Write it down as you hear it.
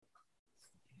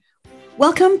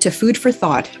Welcome to Food for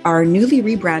Thought, our newly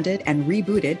rebranded and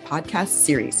rebooted podcast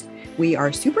series. We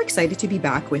are super excited to be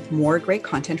back with more great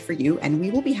content for you, and we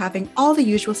will be having all the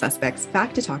usual suspects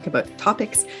back to talk about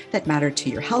topics that matter to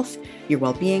your health, your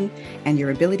well-being, and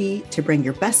your ability to bring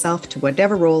your best self to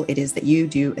whatever role it is that you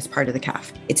do as part of the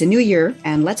CAF. It's a new year,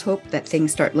 and let's hope that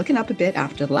things start looking up a bit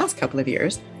after the last couple of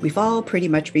years. We've all pretty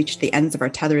much reached the ends of our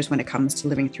tethers when it comes to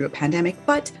living through a pandemic,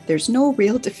 but there's no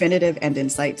real definitive end in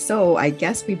sight, so I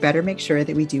guess we better make sure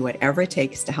that we do whatever it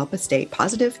takes to help us stay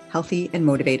positive, healthy, and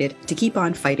motivated to keep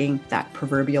on fighting that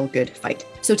proverbial good fight.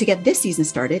 So to get this season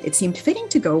started, it seemed fitting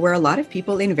to go where a lot of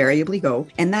people invariably go,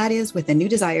 and that is with a new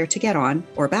desire to get on,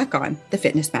 or back on, the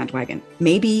fitness bandwagon.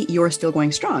 Maybe you're still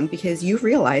going strong because you've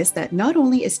realized that not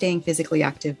only is staying physically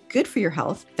active good for your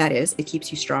health, that is, it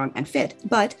keeps you strong and fit,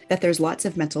 but that there's lots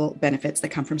of mental benefits that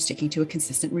come from sticking to a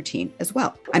consistent routine as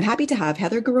well. I'm happy to have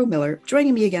Heather Garreau-Miller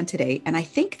joining me again today, and I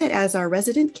think that as our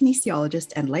resident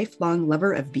kinesiologist and lifelong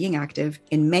lover of being active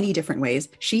in many different ways,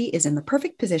 she is in the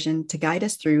perfect position to guide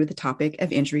us through the topic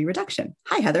of injury reduction.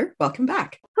 Hi, Heather. Welcome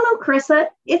back. Hello, Carissa.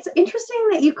 It's interesting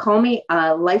that you call me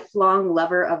a lifelong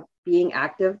lover of being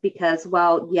active because,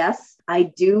 while yes, I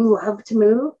do love to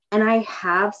move, and I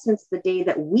have since the day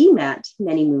that we met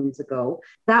many moons ago,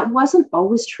 that wasn't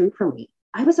always true for me.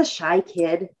 I was a shy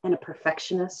kid and a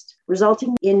perfectionist,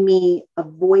 resulting in me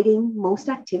avoiding most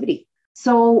activity.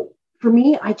 So for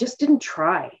me, I just didn't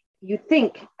try. You'd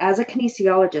think as a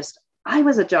kinesiologist, I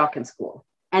was a jock in school.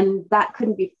 And that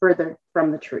couldn't be further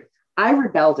from the truth. I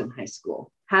rebelled in high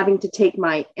school, having to take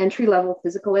my entry-level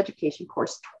physical education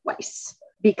course twice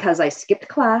because I skipped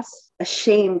class,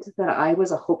 ashamed that I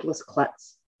was a hopeless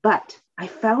klutz. But I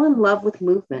fell in love with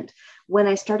movement when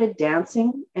I started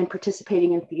dancing and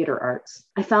participating in theater arts.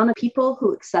 I found people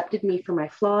who accepted me for my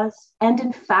flaws and,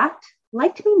 in fact,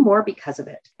 liked me more because of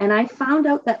it. And I found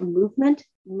out that movement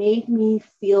made me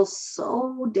feel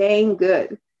so dang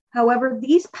good. However,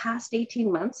 these past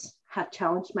 18 months have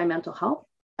challenged my mental health,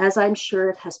 as I'm sure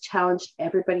it has challenged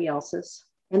everybody else's.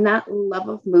 And that love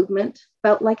of movement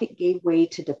felt like it gave way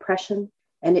to depression,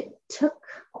 and it took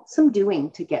some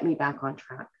doing to get me back on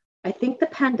track. I think the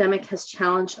pandemic has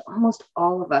challenged almost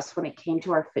all of us when it came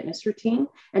to our fitness routine,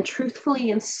 and truthfully,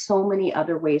 in so many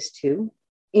other ways too.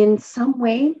 In some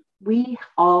way, we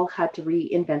all had to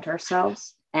reinvent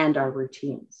ourselves and our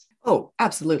routines. Oh,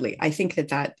 absolutely. I think that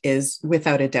that is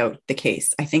without a doubt the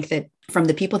case. I think that from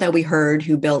the people that we heard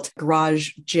who built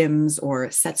garage gyms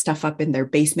or set stuff up in their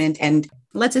basement, and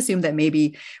let's assume that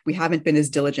maybe we haven't been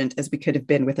as diligent as we could have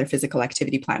been with our physical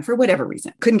activity plan for whatever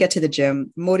reason. Couldn't get to the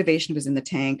gym, motivation was in the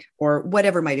tank, or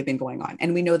whatever might have been going on.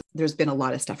 And we know that there's been a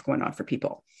lot of stuff going on for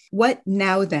people. What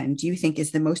now then do you think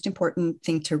is the most important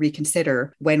thing to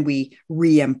reconsider when we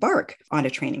re-embark on a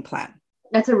training plan?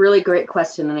 That's a really great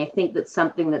question. And I think that's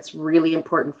something that's really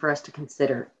important for us to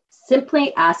consider.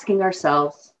 Simply asking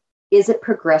ourselves, is it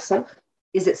progressive?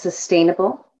 Is it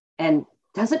sustainable? And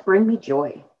does it bring me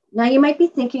joy? Now, you might be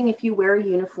thinking, if you wear a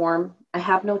uniform, I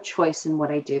have no choice in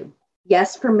what I do.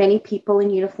 Yes, for many people in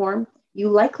uniform, you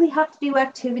likely have to do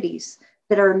activities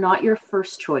that are not your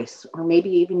first choice, or maybe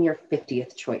even your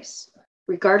 50th choice.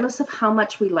 Regardless of how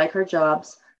much we like our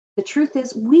jobs, the truth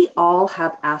is, we all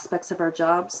have aspects of our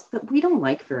jobs that we don't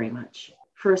like very much.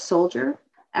 For a soldier,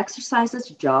 exercise is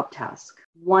a job task,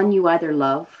 one you either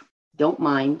love, don't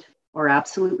mind, or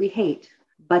absolutely hate,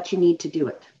 but you need to do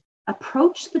it.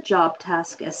 Approach the job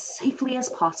task as safely as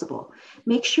possible.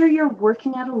 Make sure you're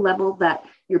working at a level that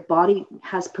your body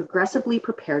has progressively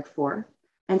prepared for,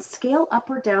 and scale up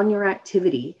or down your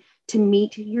activity to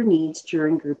meet your needs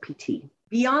during group PT.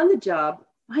 Beyond the job,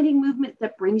 finding movement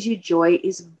that brings you joy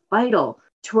is vital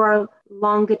to our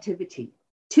longevity.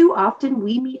 Too often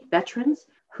we meet veterans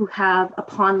who have,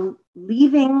 upon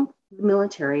leaving the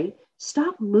military,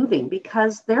 stopped moving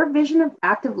because their vision of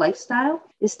active lifestyle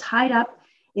is tied up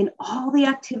in all the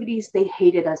activities they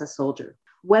hated as a soldier.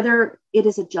 Whether it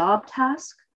is a job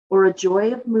task or a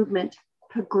joy of movement,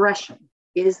 progression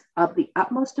is of the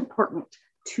utmost importance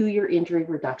to your injury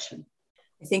reduction.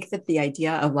 I think that the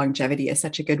idea of longevity is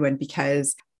such a good one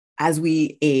because as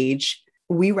we age,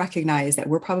 we recognize that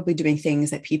we're probably doing things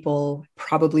that people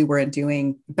probably weren't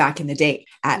doing back in the day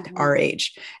at our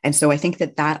age. And so I think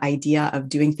that that idea of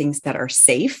doing things that are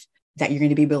safe, that you're going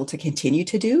to be able to continue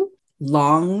to do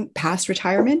long past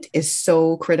retirement is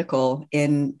so critical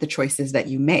in the choices that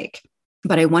you make.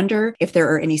 But I wonder if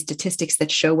there are any statistics that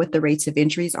show what the rates of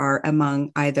injuries are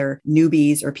among either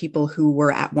newbies or people who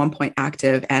were at one point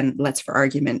active and, let's for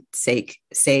argument's sake,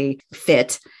 say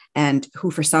fit, and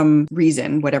who for some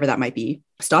reason, whatever that might be,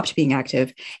 stopped being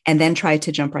active and then tried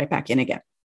to jump right back in again.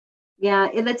 Yeah,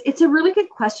 it's a really good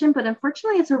question, but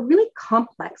unfortunately, it's a really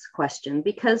complex question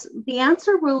because the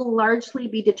answer will largely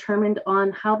be determined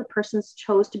on how the persons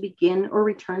chose to begin or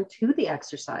return to the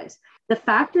exercise. The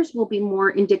factors will be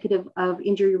more indicative of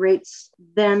injury rates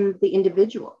than the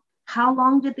individual. How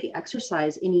long did they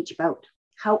exercise in each bout?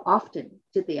 How often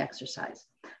did they exercise?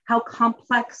 How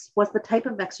complex was the type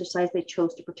of exercise they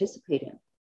chose to participate in?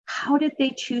 How did they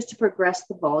choose to progress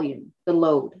the volume, the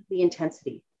load, the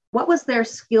intensity? What was their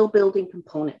skill building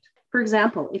component? For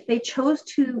example, if they chose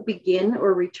to begin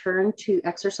or return to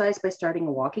exercise by starting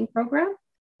a walking program,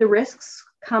 the risks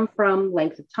come from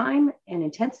length of time and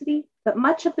intensity, but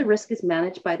much of the risk is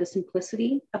managed by the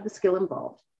simplicity of the skill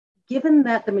involved, given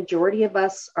that the majority of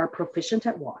us are proficient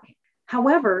at walking.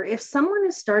 However, if someone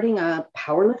is starting a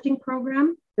powerlifting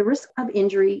program, the risk of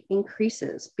injury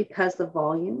increases because the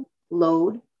volume,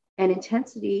 load, and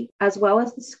intensity, as well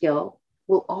as the skill,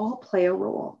 will all play a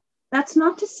role. That's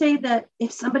not to say that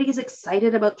if somebody is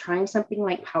excited about trying something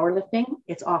like powerlifting,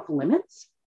 it's off limits.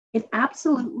 It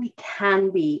absolutely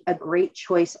can be a great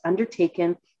choice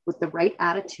undertaken with the right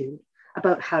attitude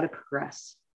about how to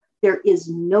progress. There is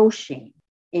no shame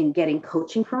in getting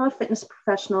coaching from a fitness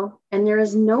professional, and there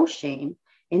is no shame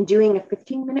in doing a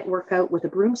 15-minute workout with a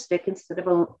broomstick instead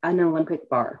of an Olympic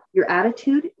bar. Your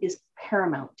attitude is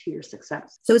paramount to your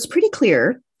success. So it's pretty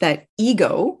clear that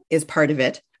ego is part of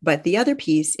it, but the other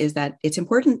piece is that it's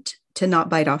important to not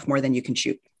bite off more than you can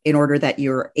chew in order that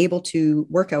you're able to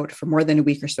work out for more than a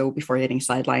week or so before getting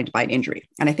sidelined by an injury.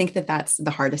 And I think that that's the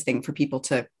hardest thing for people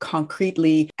to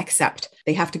concretely accept.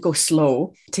 They have to go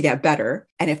slow to get better.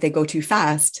 And if they go too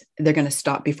fast, they're going to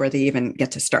stop before they even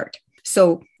get to start.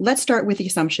 So let's start with the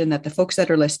assumption that the folks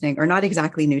that are listening are not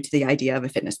exactly new to the idea of a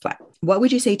fitness plan. What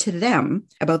would you say to them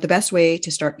about the best way to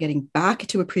start getting back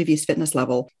to a previous fitness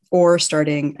level or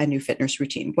starting a new fitness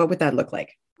routine? What would that look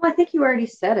like? Well, I think you already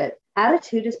said it.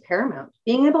 Attitude is paramount.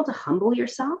 Being able to humble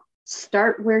yourself,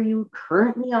 start where you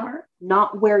currently are,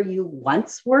 not where you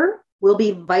once were, will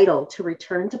be vital to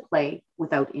return to play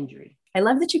without injury. I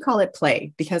love that you call it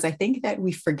play because I think that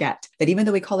we forget that even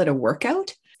though we call it a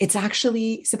workout, it's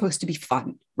actually supposed to be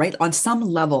fun, right? On some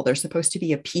level, there's supposed to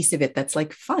be a piece of it that's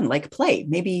like fun, like play,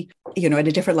 maybe, at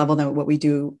a different level than what we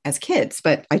do as kids.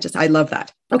 But I love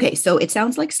that. Okay. So it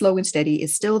sounds like slow and steady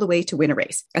is still the way to win a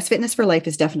race, as Fitness for Life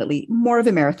is definitely more of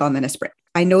a marathon than a sprint.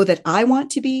 I know that I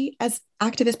want to be as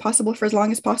active as possible for as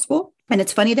long as possible. And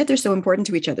it's funny that they're so important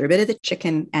to each other, a bit of the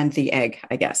chicken and the egg,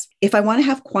 I guess. If I want to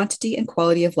have quantity and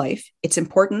quality of life, it's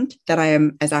important that I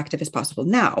am as active as possible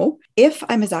now. If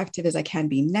I'm as active as I can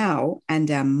be now and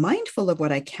am mindful of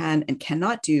what I can and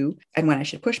cannot do, and when I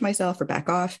should push myself or back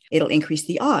off, it'll increase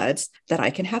the odds that I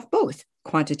can have both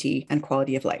quantity and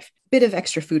quality of life. Bit of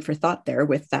extra food for thought there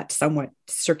with that somewhat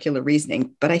circular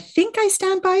reasoning, but I think I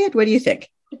stand by it. What do you think?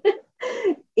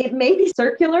 It may be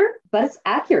circular, but it's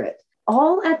accurate.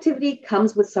 All activity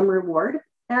comes with some reward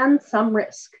and some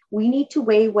risk. We need to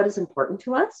weigh what is important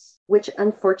to us, which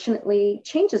unfortunately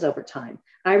changes over time.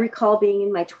 I recall being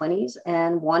in my 20s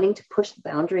and wanting to push the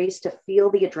boundaries to feel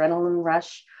the adrenaline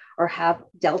rush or have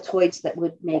deltoids that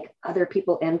would make other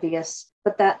people envious.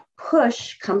 But that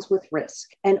push comes with risk,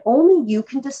 and only you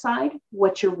can decide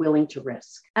what you're willing to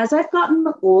risk. As I've gotten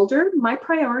older, my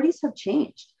priorities have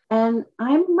changed, and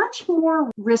I'm much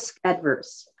more risk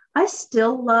adverse. I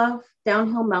still love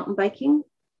downhill mountain biking,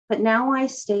 but now I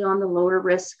stay on the lower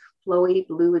risk, flowy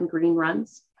blue and green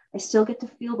runs. I still get to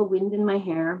feel the wind in my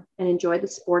hair and enjoy the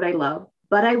sport I love,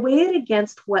 but I weigh it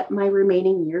against what my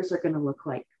remaining years are going to look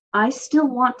like. I still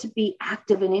want to be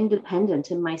active and independent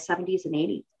in my 70s and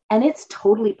 80s, and it's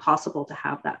totally possible to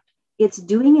have that. It's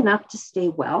doing enough to stay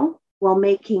well while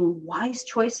making wise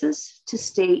choices to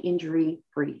stay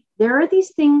injury-free. There are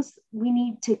these things we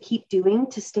need to keep doing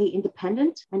to stay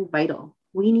independent and vital.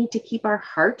 We need to keep our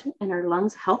heart and our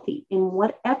lungs healthy in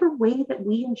whatever way that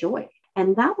we enjoy,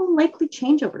 and that will likely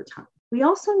change over time. We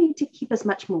also need to keep as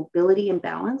much mobility and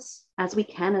balance as we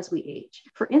can as we age.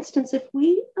 For instance, if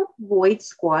we avoid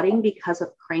squatting because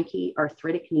of cranky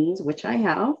arthritic knees, which I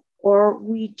have, or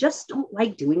we just don't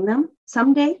like doing them,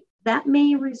 someday that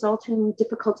may result in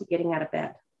difficulty getting out of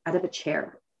bed, out of a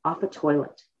chair, off a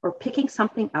toilet, or picking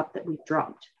something up that we've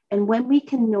dropped. And when we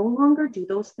can no longer do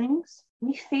those things,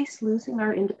 we face losing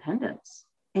our independence.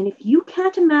 And if you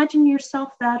can't imagine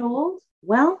yourself that old,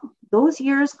 well, those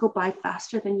years go by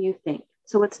faster than you think.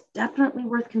 So it's definitely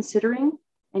worth considering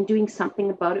and doing something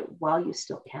about it while you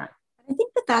still can. I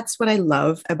think that that's what I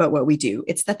love about what we do.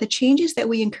 It's that the changes that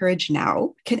we encourage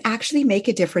now can actually make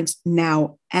a difference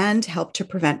now and help to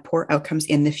prevent poor outcomes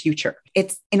in the future.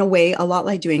 It's in a way a lot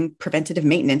like doing preventative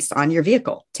maintenance on your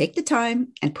vehicle. Take the time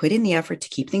and put in the effort to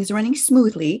keep things running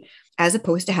smoothly. as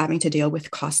opposed to having to deal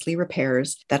with costly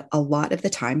repairs that a lot of the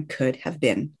time could have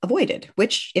been avoided,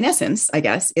 which in essence, I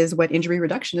guess, is what injury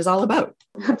reduction is all about.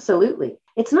 Absolutely.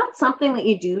 It's not something that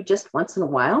you do just once in a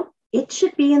while. It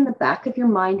should be in the back of your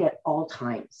mind at all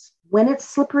times. When it's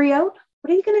slippery out,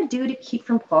 what are you going to do to keep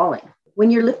from falling?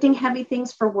 When you're lifting heavy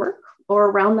things for work or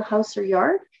around the house or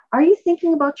yard, are you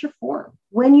thinking about your form?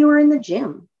 When you are in the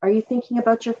gym, are you thinking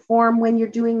about your form when you're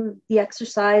doing the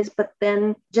exercise, but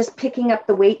then just picking up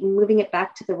the weight and moving it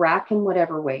back to the rack in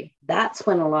whatever way? That's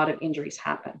when a lot of injuries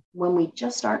happen, when we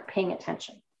just aren't paying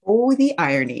attention. Oh, the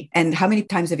irony. And how many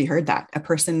times have you heard that? A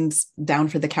person's down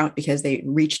for the count because they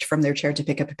reached from their chair to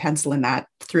pick up a pencil and that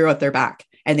threw out their back.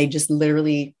 And they just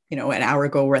literally, an hour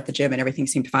ago were at the gym and everything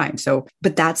seemed fine. So,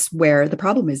 but that's where the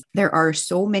problem is. There are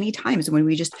so many times when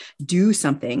we just do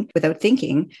something without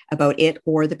thinking about it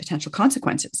or the potential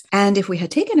consequences. And if we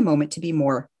had taken a moment to be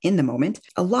more in the moment,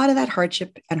 a lot of that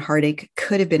hardship and heartache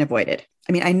could have been avoided.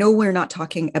 I mean, I know we're not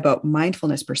talking about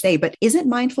mindfulness per se, but isn't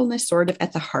mindfulness sort of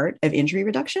at the heart of injury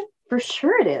reduction? For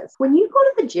sure it is. When you go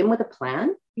to the gym with a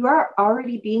plan, you are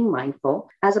already being mindful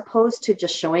as opposed to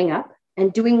just showing up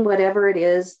and doing whatever it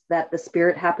is that the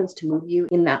spirit happens to move you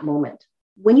in that moment.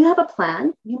 When you have a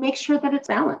plan, you make sure that it's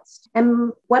balanced.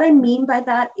 And what I mean by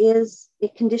that is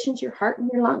it conditions your heart and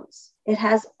your lungs. It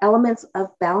has elements of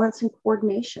balance and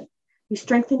coordination. You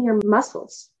strengthen your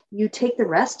muscles. You take the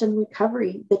rest and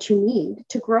recovery that you need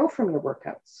to grow from your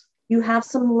workouts. You have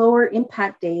some lower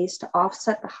impact days to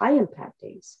offset the high impact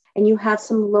days. And you have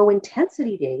some low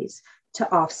intensity days to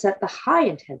offset the high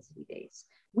intensity days.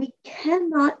 We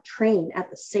cannot train at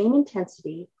the same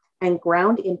intensity and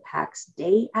ground impacts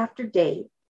day after day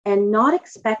and not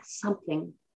expect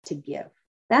something to give.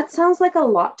 That sounds like a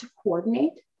lot to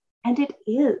coordinate, and it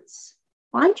is.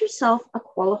 Find yourself a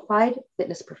qualified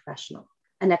fitness professional,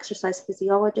 an exercise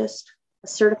physiologist, a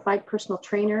certified personal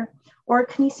trainer, or a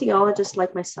kinesiologist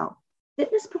like myself.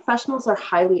 Fitness professionals are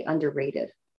highly underrated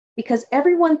because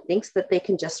everyone thinks that they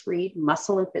can just read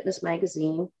Muscle and Fitness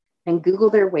magazine and Google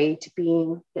their way to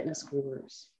being fitness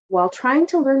gurus. While trying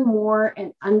to learn more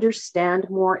and understand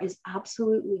more is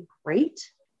absolutely great,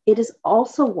 it is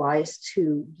also wise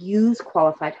to use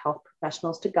qualified health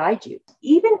professionals to guide you,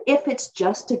 even if it's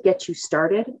just to get you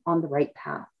started on the right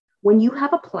path. When you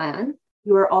have a plan,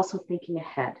 you are also thinking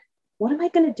ahead. What am I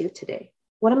going to do today?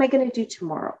 What am I going to do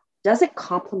tomorrow? Does it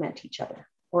complement each other?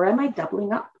 Or am I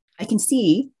doubling up? I can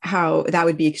see how that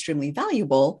would be extremely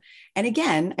valuable. And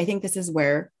again, I think this is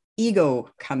where ego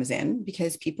comes in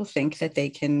because people think that they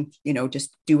can,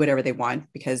 just do whatever they want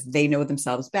because they know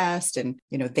themselves best. And,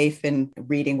 they've been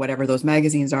reading whatever those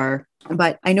magazines are.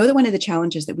 But I know that one of the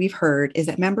challenges that we've heard is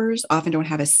that members often don't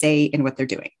have a say in what they're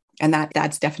doing. And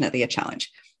that's definitely a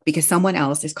challenge because someone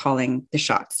else is calling the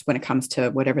shots when it comes to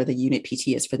whatever the unit PT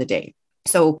is for the day.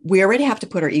 So we already have to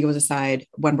put our egos aside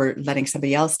when we're letting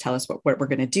somebody else tell us what we're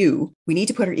going to do. We need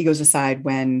to put our egos aside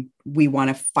when we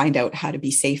want to find out how to be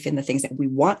safe in the things that we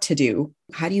want to do.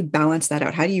 How do you balance that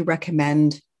out? How do you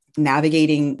recommend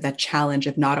navigating that challenge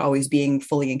of not always being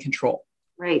fully in control?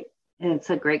 Right. And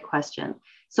it's a great question.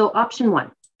 So option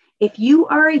one, if you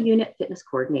are a unit fitness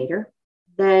coordinator,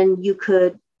 then you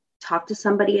could talk to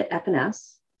somebody at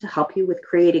FNS to help you with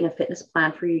creating a fitness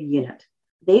plan for your unit.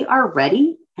 They are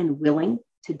ready and willing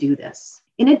to do this.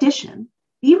 In addition,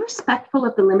 be respectful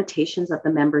of the limitations of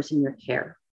the members in your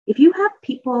care. If you have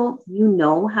people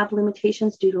have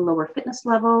limitations due to lower fitness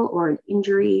level or an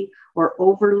injury or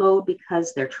overload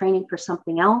because they're training for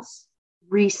something else,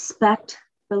 respect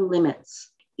the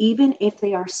limits, even if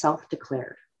they are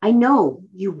self-declared. I know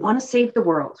you want to save the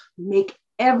world, make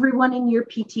everyone in your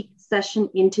PT session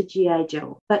into G.I.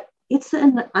 Joe, but it's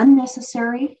an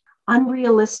unnecessary,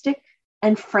 unrealistic,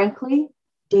 and frankly,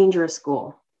 dangerous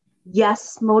goal.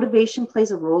 Yes, motivation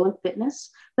plays a role in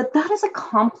fitness, but that is a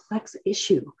complex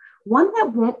issue, one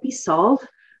that won't be solved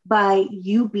by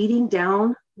you beating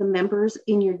down the members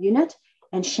in your unit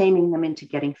and shaming them into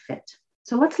getting fit.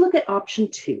 So let's look at option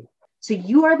two. So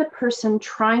you are the person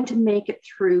trying to make it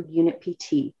through unit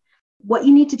PT. What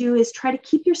you need to do is try to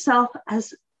keep yourself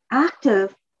as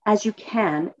active as you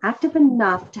can, active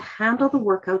enough to handle the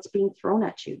workouts being thrown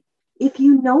at you. If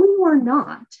you know you are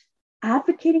not,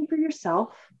 advocating for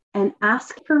yourself and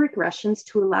ask for regressions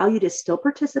to allow you to still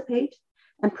participate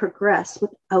and progress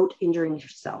without injuring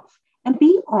yourself. And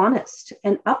be honest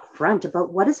and upfront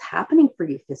about what is happening for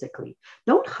you physically.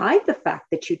 Don't hide the fact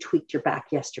that you tweaked your back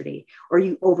yesterday or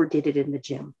you overdid it in the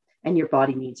gym and your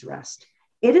body needs rest.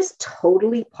 It is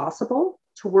totally possible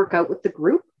to work out with the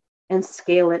group and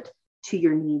scale it to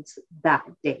your needs that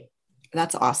day.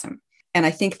 That's awesome. And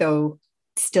I think though,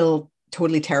 still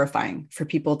totally terrifying for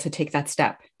people to take that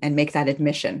step and make that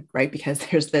admission, right? Because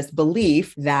there's this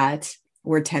belief that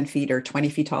we're 10 feet or 20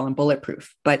 feet tall and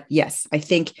bulletproof. But yes, I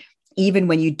think even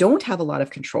when you don't have a lot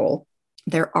of control,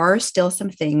 there are still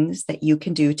some things that you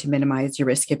can do to minimize your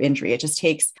risk of injury. It just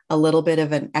takes a little bit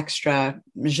of an extra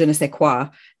je ne sais quoi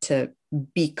to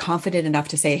be confident enough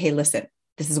to say, hey, listen,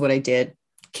 this is what I did.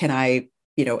 Can I,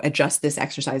 adjust this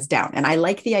exercise down? And I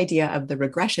like the idea of the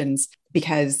regressions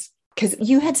because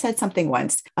you had said something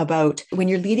once about when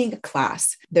you're leading a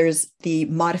class, there's the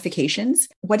modifications.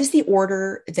 What is the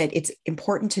order that it's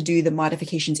important to do the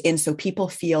modifications in so people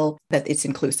feel that it's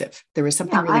inclusive? There was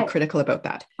something really critical about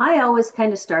that. I always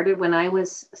kind of started when I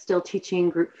was still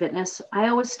teaching group fitness. I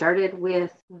always started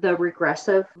with the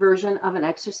regressive version of an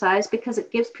exercise because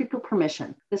it gives people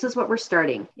permission. This is what we're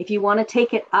starting. If you want to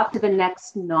take it up to the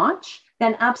next notch,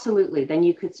 then absolutely. Then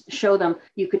you could show them,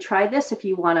 you could try this if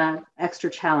you want an extra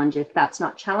challenge. If that's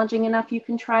not challenging enough, you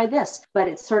can try this. But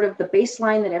it's sort of the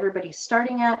baseline that everybody's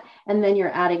starting at, and then you're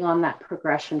adding on that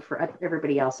progression for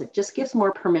everybody else. It just gives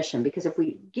more permission, because if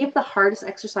we give the hardest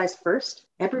exercise first,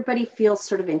 everybody feels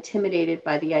sort of intimidated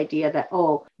by the idea that,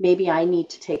 oh, maybe I need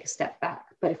to take a step back.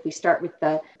 But if we start with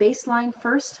the baseline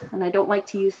first, and I don't like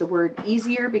to use the word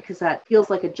easier because that feels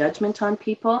like a judgment on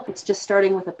people. It's just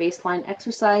starting with a baseline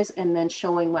exercise and then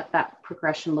showing what that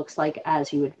progression looks like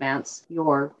as you advance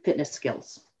your fitness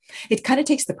skills. It kind of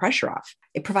takes the pressure off.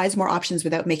 It provides more options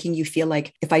without making you feel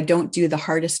like if I don't do the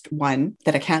hardest one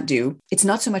that I can't do, it's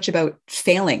not so much about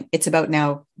failing. It's about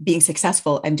now being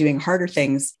successful and doing harder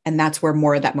things. And that's where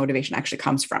more of that motivation actually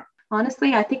comes from.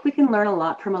 Honestly, I think we can learn a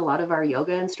lot from a lot of our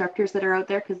yoga instructors that are out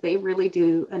there, because they really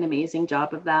do an amazing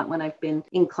job of that. When I've been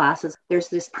in classes, there's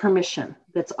this permission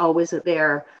that's always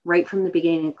there right from the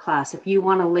beginning of class. If you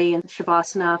want to lay in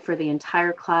Shavasana for the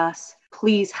entire class,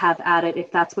 please have at it. If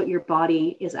that's what your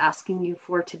body is asking you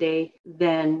for today,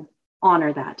 then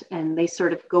honor that. And they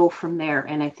sort of go from there.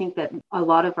 And I think that a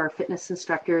lot of our fitness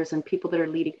instructors and people that are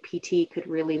leading PT could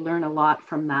really learn a lot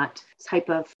from that type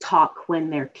of talk when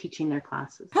they're teaching their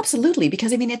classes. Absolutely.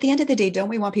 Because at the end of the day, don't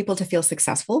we want people to feel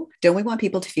successful? Don't we want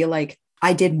people to feel like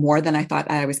I did more than I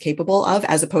thought I was capable of,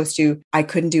 as opposed to I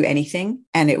couldn't do anything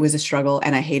and it was a struggle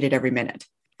and I hated every minute?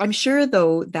 I'm sure,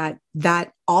 though,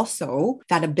 that also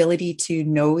that ability to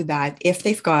know that if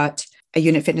they've got a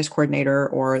unit fitness coordinator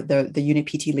or the unit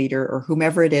PT leader or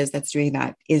whomever it is that's doing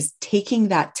that is taking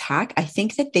that tack, I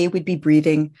think that they would be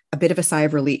breathing a bit of a sigh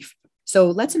of relief.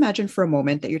 So let's imagine for a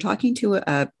moment that you're talking to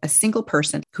a single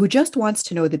person who just wants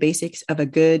to know the basics of a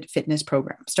good fitness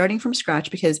program, starting from scratch,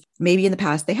 because maybe in the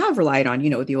past they have relied on,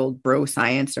 the old Bro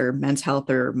Science or Men's Health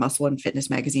or Muscle and Fitness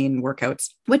magazine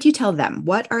workouts. What do you tell them?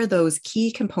 What are those key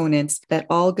components that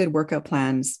all good workout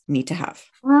plans need to have?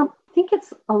 Well, I think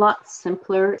it's a lot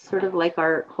simpler, sort of like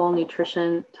our whole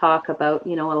nutrition talk about, a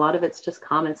lot of it's just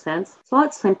common sense. It's a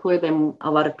lot simpler than a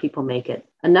lot of people make it.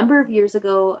 A number of years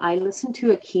ago, I listened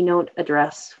to a keynote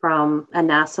address from a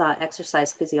NASA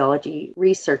exercise physiology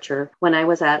researcher when I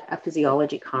was at a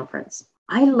physiology conference.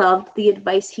 I loved the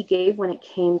advice he gave when it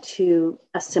came to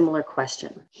a similar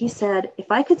question. He said,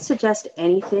 if I could suggest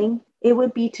anything, it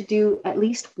would be to do at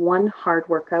least one hard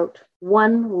workout,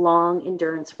 one long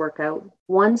endurance workout,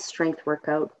 one strength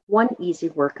workout, one easy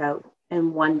workout,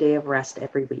 and one day of rest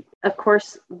every week. Of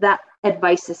course, that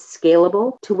advice is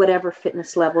scalable to whatever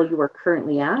fitness level you are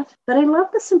currently at, but I love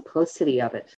the simplicity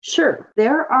of it. Sure,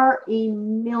 there are a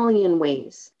million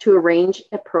ways to arrange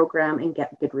a program and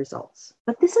get good results,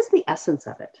 but this is the essence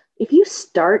of it. If you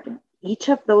start each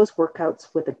of those workouts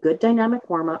with a good dynamic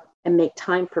warm-up and make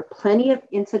time for plenty of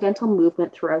incidental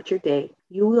movement throughout your day,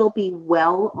 you will be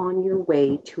well on your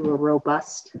way to a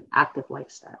robust, active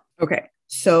lifestyle. Okay,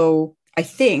 so I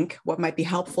think what might be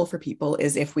helpful for people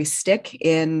is if we stick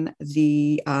in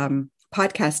the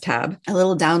podcast tab a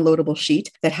little downloadable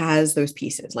sheet that has those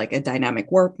pieces, like a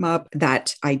dynamic warm-up,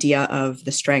 that idea of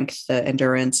the strength, the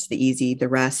endurance, the easy, the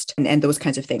rest, and those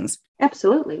kinds of things.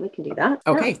 Absolutely. We can do that.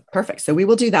 Okay, perfect. So we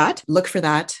will do that. Look for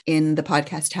that in the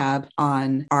podcast tab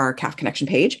on our Calf Connection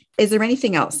page. Is there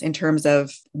anything else in terms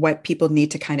of what people need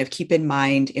to kind of keep in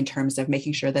mind in terms of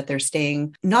making sure that they're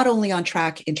staying not only on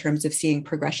track in terms of seeing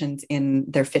progressions in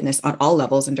their fitness on all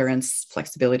levels, endurance,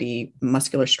 flexibility,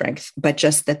 muscular strength, but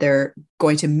just that they're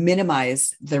going to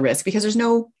minimize the risk, because there's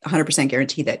no 100%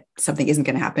 guarantee that something isn't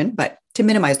going to happen, but to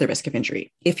minimize the risk of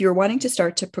injury. If you're wanting to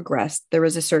start to progress, there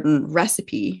is a certain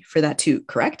recipe for that too,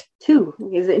 correct? Two.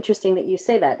 It's interesting that you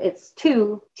say that. It's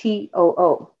 2,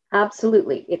 TOO.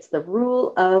 Absolutely. It's the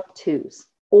rule of twos,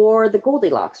 or the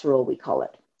Goldilocks rule, we call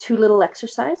it. Too little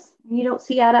exercise, you don't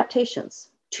see adaptations.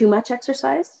 Too much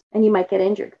exercise and you might get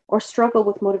injured or struggle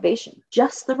with motivation.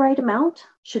 Just the right amount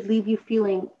should leave you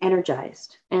feeling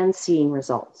energized and seeing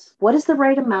results. What is the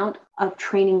right amount of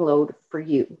training load for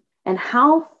you? And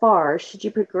how far should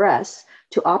you progress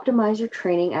to optimize your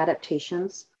training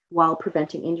adaptations while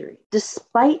preventing injury?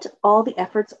 Despite all the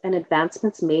efforts and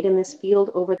advancements made in this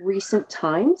field over recent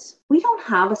times, we don't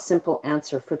have a simple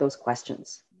answer for those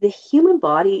questions. The human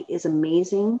body is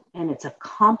amazing and it's a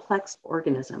complex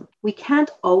organism. We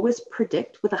can't always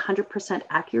predict with 100%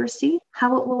 accuracy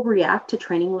how it will react to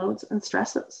training loads and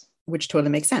stresses. Which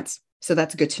totally makes sense. So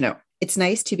that's good to know. It's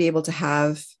nice to be able to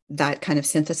have that kind of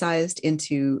synthesized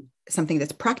into something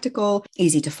that's practical,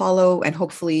 easy to follow, and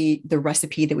hopefully the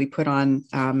recipe that we put on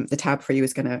the tab for you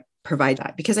is going to provide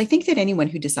that. Because I think that anyone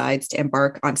who decides to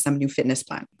embark on some new fitness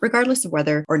plan, regardless of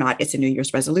whether or not it's a New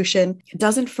Year's resolution,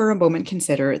 doesn't for a moment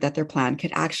consider that their plan could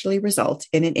actually result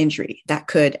in an injury that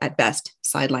could, at best,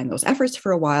 sideline those efforts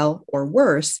for a while, or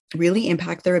worse, really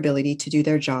impact their ability to do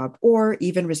their job or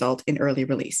even result in early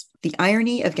release. The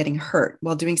irony of getting hurt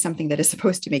while doing something that is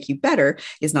supposed to make you better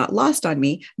is not lost on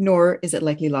me, nor is it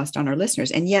likely lost on our listeners.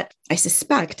 And yet, I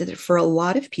suspect that for a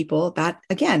lot of people, that,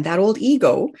 again, that old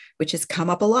ego, which has come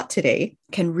up a lot today,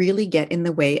 can really get in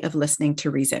the way of listening to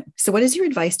reason. So what is your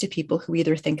advice to people who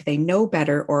either think they know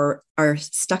better or are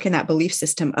stuck in that belief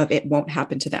system of it won't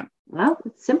happen to them? Well,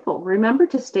 it's simple. Remember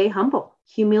to stay humble.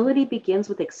 Humility begins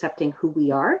with accepting who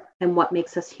we are and what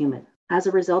makes us human. As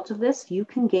a result of this, you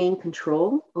can gain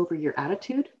control over your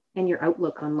attitude and your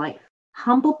outlook on life.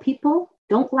 Humble people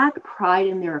don't lack pride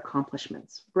in their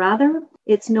accomplishments. Rather,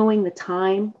 it's knowing the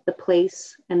time, the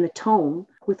place, and the tone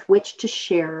with which to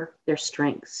share their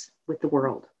strengths with the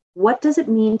world. What does it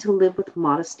mean to live with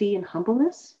modesty and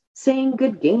humbleness? Saying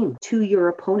good game to your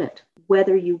opponent,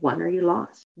 whether you won or you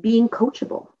lost. Being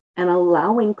coachable and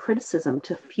allowing criticism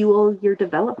to fuel your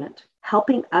development.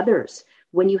 Helping others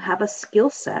when you have a skill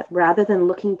set rather than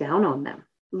looking down on them.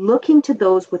 Looking to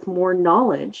those with more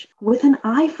knowledge with an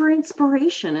eye for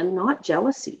inspiration and not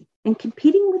jealousy. And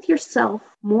competing with yourself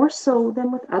more so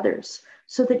than with others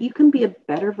so that you can be a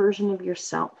better version of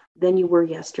yourself than you were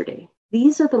yesterday.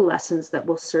 These are the lessons that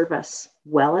will serve us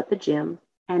well at the gym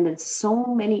and in so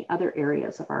many other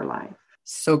areas of our life.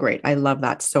 So great. I love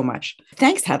that so much.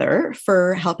 Thanks, Heather,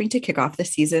 for helping to kick off the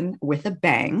season with a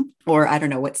bang. Or I don't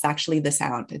know what's actually the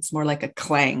sound. It's more like a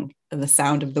clang, the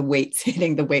sound of the weights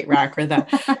hitting the weight rack, or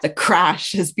the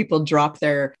crash as people drop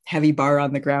their heavy bar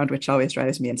on the ground, which always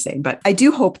drives me insane. But I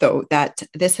do hope, though, that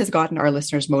this has gotten our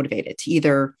listeners motivated to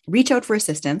either reach out for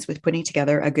assistance with putting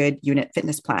together a good unit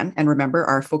fitness plan. And remember,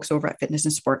 our folks over at Fitness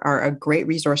and Sport are a great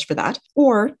resource for that.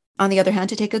 Or on the other hand,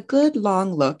 to take a good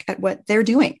long look at what they're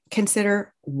doing.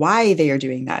 Consider why they are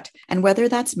doing that and whether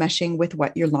that's meshing with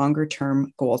what your longer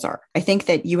term goals are. I think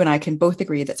that you and I can both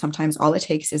agree that sometimes all it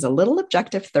takes is a little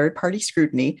objective third-party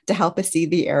scrutiny to help us see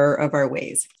the error of our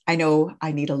ways. I know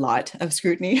I need a lot of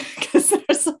scrutiny because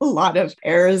there's a lot of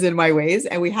errors in my ways,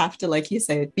 and we have to, like you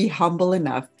said, be humble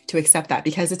enough to accept that,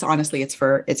 because it's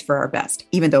for our best,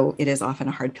 even though it is often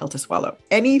a hard pill to swallow.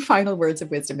 Any final words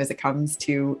of wisdom as it comes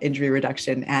to injury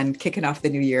reduction and kicking off the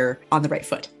new year on the right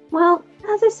foot? Well,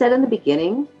 as I said in the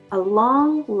beginning, a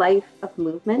long life of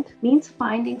movement means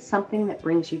finding something that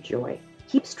brings you joy.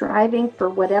 Keep striving for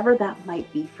whatever that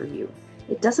might be for you.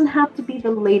 It doesn't have to be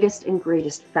the latest and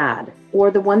greatest fad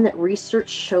or the one that research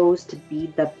shows to be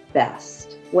the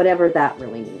best, whatever that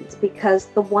really means, because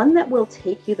the one that will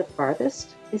take you the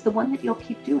farthest is the one that you'll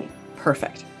keep doing.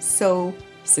 Perfect. So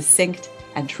succinct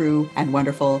and true and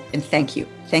wonderful. And thank you.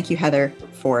 Thank you, Heather,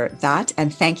 for that.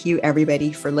 And thank you,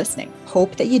 everybody, for listening.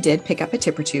 Hope that you did pick up a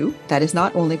tip or two that is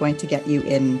not only going to get you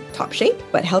in top shape,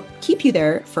 but help keep you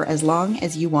there for as long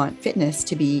as you want fitness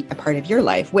to be a part of your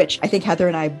life, which I think Heather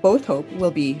and I both hope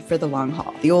will be for the long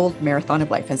haul, the old marathon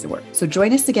of life, as it were. So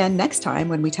join us again next time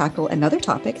when we tackle another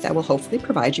topic that will hopefully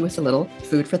provide you with a little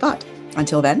food for thought.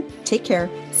 Until then, take care,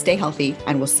 stay healthy,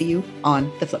 and we'll see you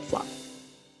on the flip-flop.